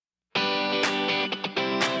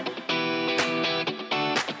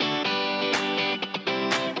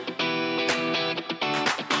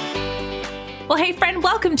Well, hey, friend,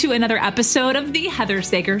 welcome to another episode of The Heather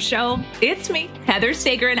Stager Show. It's me, Heather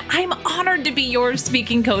Stager, and I'm honored to be your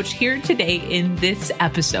speaking coach here today in this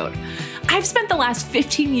episode. I've spent the last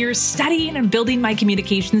 15 years studying and building my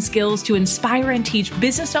communication skills to inspire and teach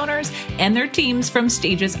business owners and their teams from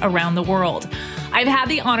stages around the world. I've had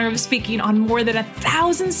the honor of speaking on more than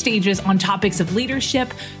 1,000 stages on topics of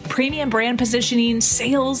leadership, premium brand positioning,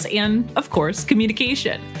 sales, and, of course,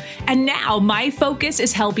 communication. And now my focus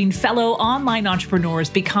is helping fellow online entrepreneurs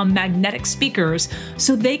become magnetic speakers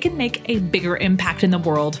so they can make a bigger impact in the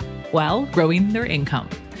world while growing their income.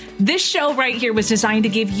 This show right here was designed to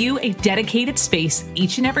give you a dedicated space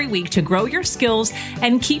each and every week to grow your skills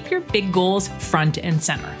and keep your big goals front and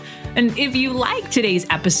center. And if you like today's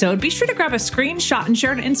episode, be sure to grab a screenshot and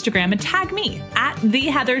share it on Instagram and tag me at The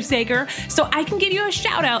Heather Stager so I can give you a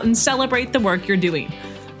shout out and celebrate the work you're doing.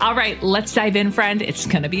 All right, let's dive in, friend. It's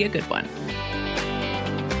going to be a good one.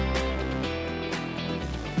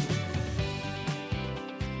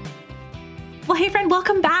 Well, hey, friend,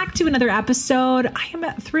 welcome back to another episode. I am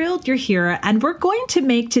thrilled you're here, and we're going to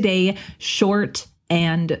make today short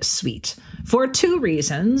and sweet for two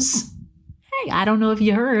reasons. Hey, I don't know if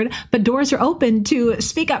you heard, but doors are open to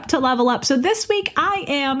Speak Up to Level Up. So this week I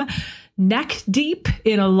am neck deep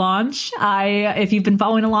in a launch. If you've been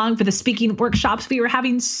following along for the speaking workshops, we were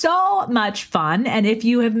having so much fun. And if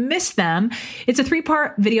you have missed them, it's a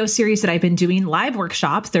 3-part video series that I've been doing, live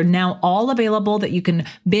workshops. They're now all available that you can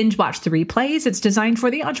binge watch the replays. It's designed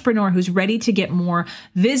for the entrepreneur who's ready to get more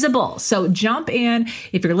visible. So jump in.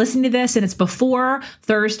 If you're listening to this and it's before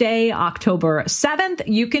Thursday, October 7th,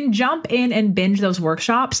 you can jump in and binge those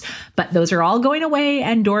workshops. But those are all going away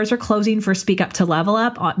and doors are closing for Speak Up to Level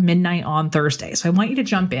Up at midnight on Thursday. So I want you to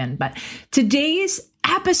jump in. But today's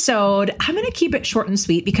episode, I'm going to keep it short and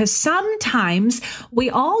sweet because sometimes we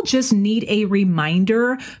all just need a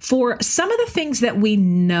reminder for some of the things that we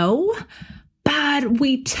know, but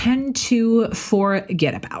we tend to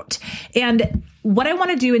forget about. And what I want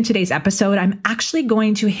to do in today's episode, I'm actually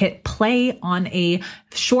going to hit play on a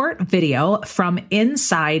short video from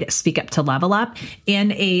inside Speak Up to Level Up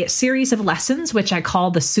in a series of lessons, which I call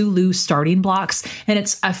the Sulu starting blocks. And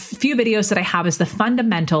it's a few videos that I have as the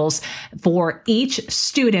fundamentals for each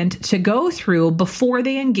student to go through before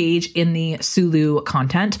they engage in the Sulu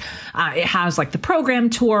content. It has like the program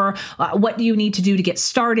tour, what do you need to do to get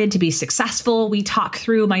started to be successful. We talk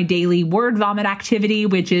through my daily word vomit activity,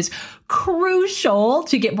 which is crucial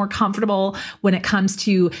to get more comfortable when it comes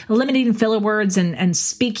to eliminating filler words and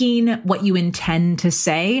speaking what you intend to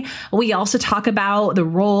say. We also talk about the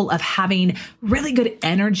role of having really good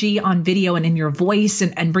energy on video and in your voice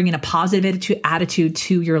and bringing a positive attitude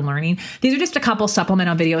to your learning. These are just a couple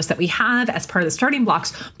supplemental videos that we have as part of the starting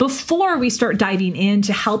blocks before we start diving in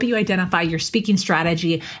to help you identify your speaking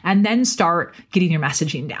strategy and then start getting your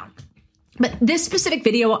messaging down. But this specific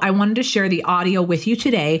video, I wanted to share the audio with you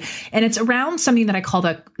today, and it's around something that I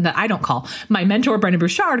call my mentor, Brendon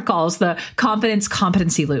Burchard, calls the confidence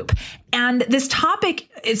competency loop. And this topic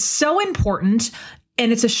is so important,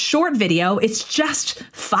 and it's a short video. It's just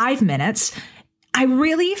 5 minutes. I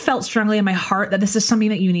really felt strongly in my heart that this is something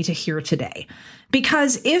that you need to hear today.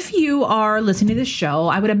 Because if you are listening to this show,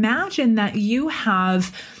 I would imagine that you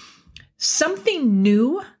have something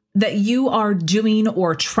new that you are doing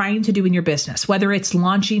or trying to do in your business, whether it's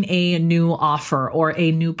launching a new offer or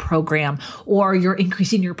a new program, or you're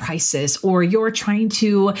increasing your prices, or you're trying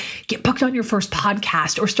to get booked on your first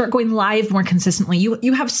podcast or start going live more consistently.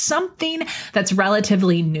 You have something that's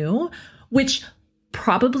relatively new, which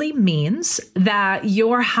probably means that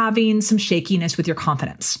you're having some shakiness with your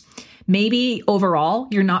confidence. Maybe overall,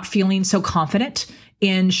 you're not feeling so confident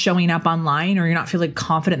in showing up online, or you're not feeling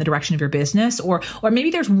confident in the direction of your business, or maybe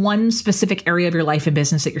there's one specific area of your life and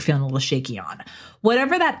business that you're feeling a little shaky on.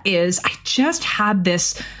 Whatever that is, I just had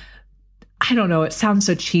this, I don't know, it sounds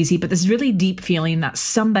so cheesy, but this really deep feeling that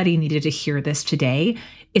somebody needed to hear this today.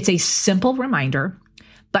 It's a simple reminder,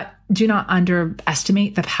 but do not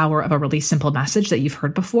underestimate the power of a really simple message that you've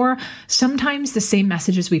heard before. Sometimes the same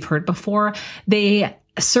messages we've heard before, they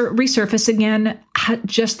resurface again at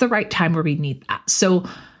just the right time where we need that. So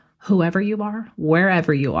whoever you are,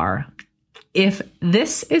 wherever you are, if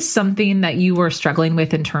this is something that you are struggling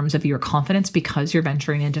with in terms of your confidence because you're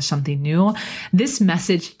venturing into something new, this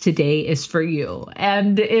message today is for you.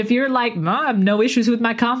 And if you're like, Mom, no issues with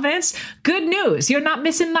my confidence, good news. You're not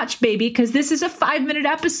missing much, baby, because this is a 5-minute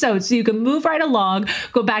episode. So you can move right along,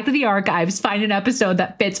 go back to the archives, find an episode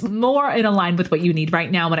that fits more in line with what you need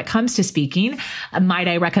right now when it comes to speaking. Might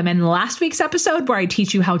I recommend last week's episode where I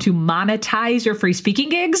teach you how to monetize your free speaking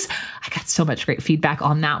gigs? I got so much great feedback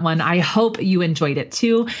on that one. I hope you enjoyed it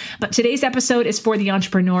too. But today's episode is for the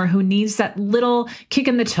entrepreneur who needs that little kick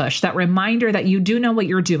in the tush, that reminder that you do know what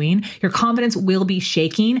you're doing. Your confidence will be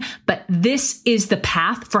shaking, but this is the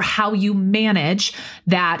path for how you manage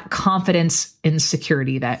that confidence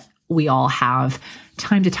insecurity that we all have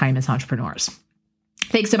time to time as entrepreneurs.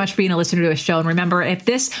 Thanks so much for being a listener to the show. And remember, if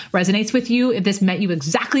this resonates with you, if this met you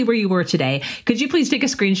exactly where you were today, could you please take a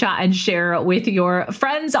screenshot and share with your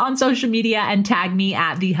friends on social media and tag me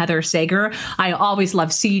at the Heather Sager. I always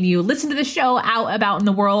love seeing you listen to the show out about in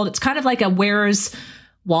the world. It's kind of like a Where's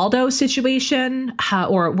Waldo situation,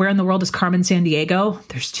 or Where in the World is Carmen Sandiego?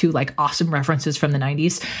 There's two like awesome references from the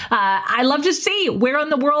 90s. I love to see Where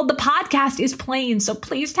in the World the podcast is playing. So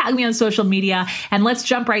please tag me on social media and let's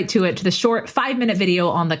jump right to it, to the short 5-minute video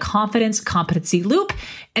on the confidence competency loop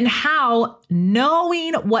and how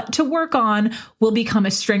knowing what to work on will become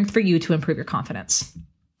a strength for you to improve your confidence.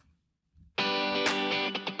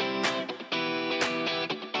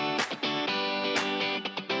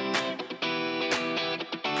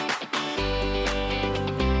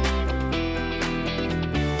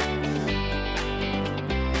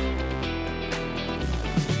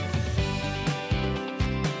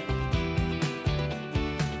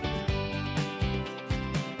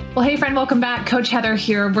 Well, hey friend, welcome back. Coach Heather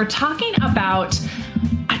here. We're talking about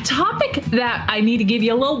a topic that I need to give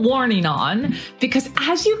you a little warning on, because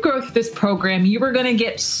as you go through this program, you are going to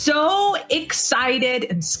get so excited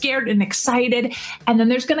and scared and excited. And then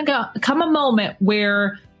there's going to come a moment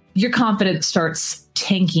where your confidence starts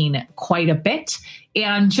tanking quite a bit.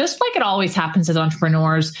 And just like it always happens as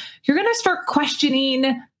entrepreneurs, you're going to start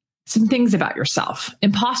questioning some things about yourself.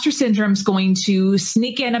 Imposter syndrome is going to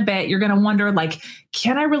sneak in a bit. You're going to wonder, like,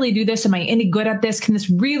 can I really do this? Am I any good at this? Can this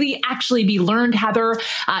really actually be learned, Heather?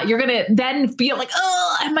 You're going to then feel like,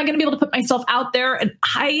 oh, am I going to be able to put myself out there? And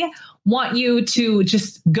I want you to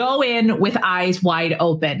just go in with eyes wide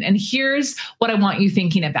open. And here's what I want you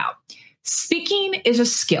thinking about. Speaking is a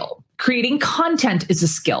skill. Creating content is a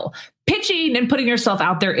skill. Pitching and putting yourself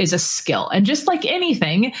out there is a skill. And just like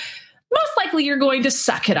anything, most likely you're going to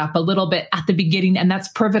suck it up a little bit at the beginning, and that's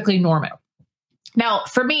perfectly normal. Now,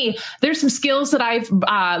 for me, there's some skills that I've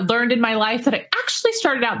learned in my life that I actually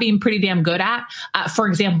started out being pretty damn good at. For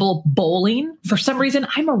example, bowling. For some reason,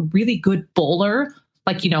 I'm a really good bowler.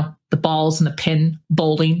 Like, the balls and the pin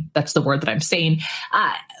bowling. That's the word that I'm saying.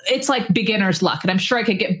 It's like beginner's luck, and I'm sure I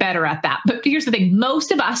could get better at that. But here's the thing.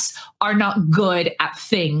 Most of us are not good at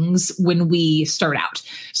things when we start out.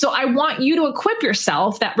 So I want you to equip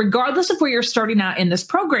yourself that regardless of where you're starting out in this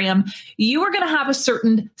program, you are going to have a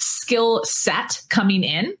certain skill set coming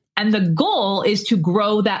in. And the goal is to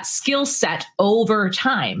grow that skill set over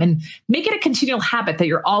time and make it a continual habit that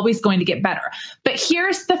you're always going to get better. But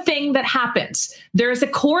here's the thing that happens. There is a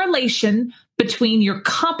correlation between your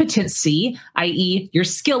competency, i.e. your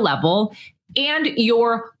skill level, and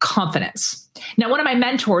your confidence. Now, one of my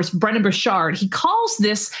mentors, Brendon Burchard, he calls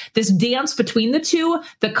this dance between the two,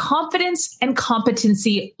 the confidence and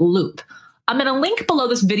competency loop. I'm going to link below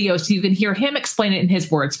this video so you can hear him explain it in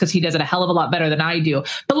his words, because he does it a hell of a lot better than I do.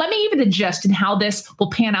 But let me give you the gist and how this will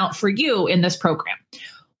pan out for you in this program.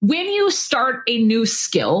 When you start a new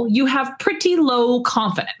skill, you have pretty low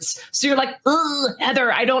confidence. So you're like,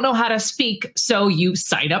 Heather, I don't know how to speak. So you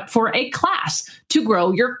sign up for a class to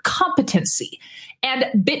grow your competency.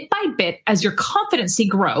 And bit by bit, as your competency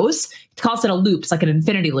grows, he calls it a loop, it's like an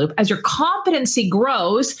infinity loop. As your competency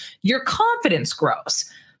grows, your confidence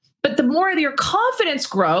grows. But the more your confidence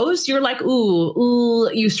grows, you're like,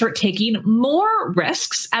 you start taking more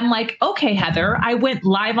risks. I'm like, okay, Heather, I went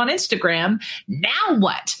live on Instagram. Now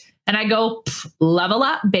what? And I go, level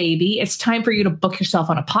up, baby. It's time for you to book yourself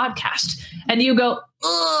on a podcast. And you go,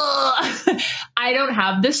 I don't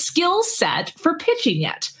have the skill set for pitching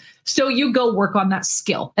yet. So you go work on that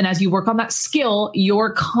skill. And as you work on that skill,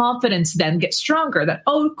 your confidence then gets stronger that,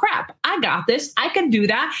 oh crap, I got this. I can do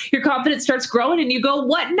that. Your confidence starts growing and you go,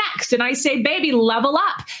 what next? And I say, baby, level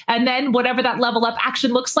up. And then whatever that level up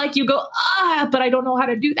action looks like, you go, but I don't know how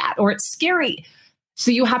to do that, or it's scary. So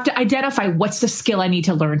you have to identify what's the skill I need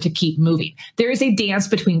to learn to keep moving. There is a dance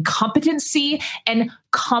between competency and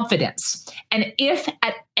confidence. And if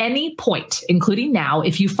at any point, including now,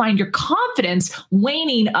 if you find your confidence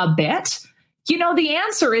waning a bit, the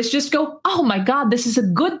answer is just go, oh my God, this is a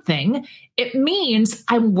good thing. It means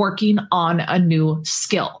I'm working on a new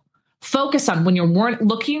skill. Focus on when you're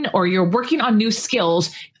looking or you're working on new skills.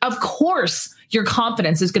 Of course, your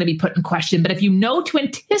confidence is going to be put in question. But if you know to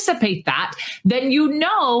anticipate that, then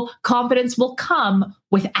confidence will come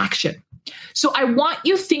with action. So I want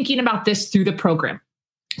you thinking about this through the program.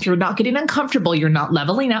 If you're not getting uncomfortable, you're not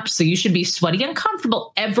leveling up. So you should be sweaty and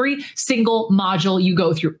uncomfortable every single module you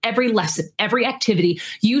go through, every lesson, every activity.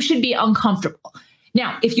 You should be uncomfortable.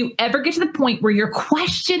 Now, if you ever get to the point where you're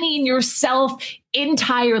questioning yourself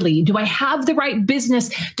entirely, do I have the right business?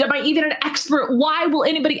 Am I even an expert? Why will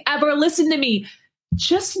anybody ever listen to me?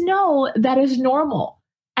 Just know that is normal.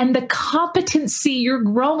 And the competency you're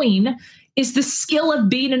growing is the skill of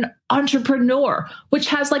being an entrepreneur, which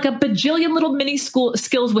has like a bajillion little mini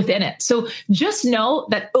skills within it. So just know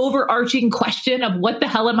that overarching question of what the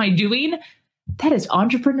hell am I doing? That is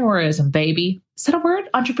entrepreneurism, baby. Is that a word?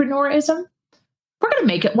 Entrepreneurism? We're going to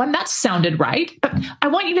make it one. That sounded right. But I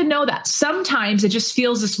want you to know that sometimes it just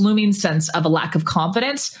feels this looming sense of a lack of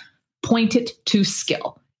confidence. Point it to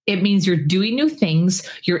skill. It means you're doing new things.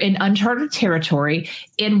 You're in uncharted territory.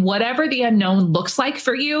 In whatever the unknown looks like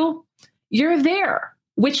for you, you're there,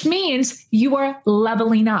 which means you are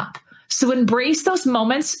leveling up. So embrace those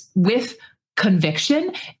moments with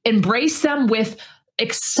conviction. Embrace them with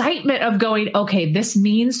excitement of going, okay, this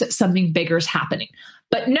means that something bigger is happening.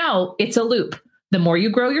 But no, it's a loop. The more you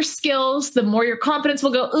grow your skills, the more your confidence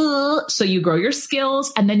will go, ugh. So you grow your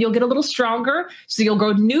skills and then you'll get a little stronger. So you'll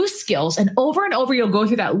grow new skills and over you'll go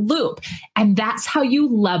through that loop. And that's how you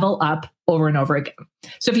level up over and over again.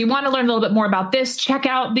 So if you want to learn a little bit more about this, check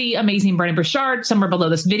out the amazing Brendon Burchard somewhere below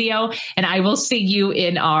this video, and I will see you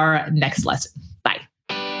in our next lesson.